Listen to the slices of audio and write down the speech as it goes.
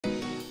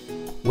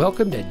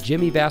Welcome to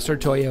Jimmy Vasser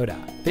Toyota,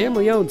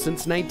 family owned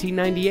since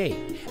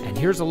 1998. And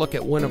here's a look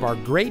at one of our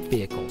great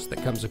vehicles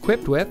that comes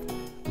equipped with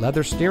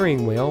leather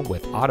steering wheel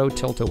with auto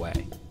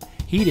tilt-away,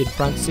 heated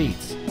front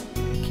seats,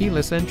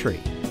 keyless entry,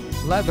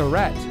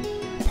 leatherette,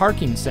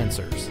 parking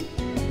sensors,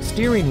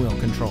 steering wheel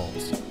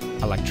controls,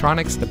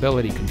 electronic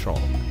stability control,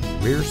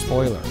 rear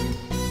spoiler,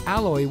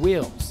 alloy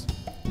wheels,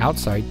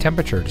 outside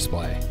temperature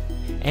display,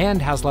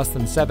 and has less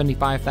than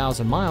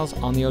 75,000 miles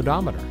on the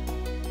odometer.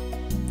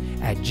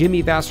 At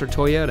Jimmy Vasser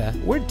Toyota,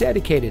 we're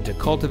dedicated to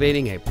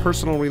cultivating a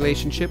personal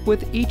relationship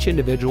with each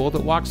individual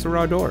that walks through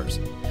our doors.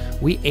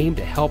 We aim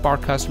to help our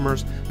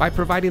customers by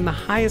providing the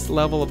highest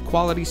level of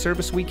quality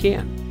service we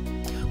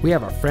can. We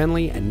have a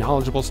friendly and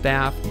knowledgeable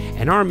staff,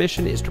 and our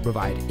mission is to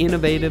provide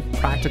innovative,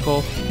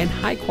 practical, and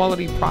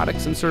high-quality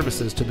products and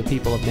services to the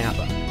people of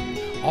Napa.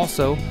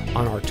 Also,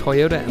 on our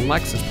Toyota and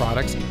Lexus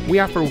products, we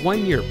offer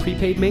 1-year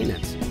prepaid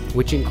maintenance,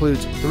 which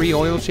includes 3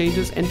 oil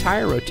changes and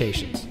tire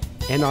rotations.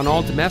 And on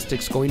all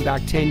domestics going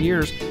back 10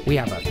 years, we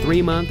have a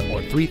 3-month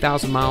or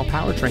 3,000-mile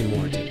powertrain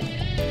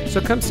warranty.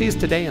 So come see us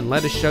today and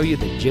let us show you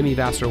the Jimmy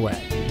Vasser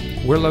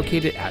way. We're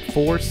located at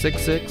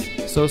 466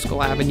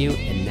 Soscol Avenue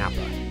in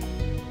Napa.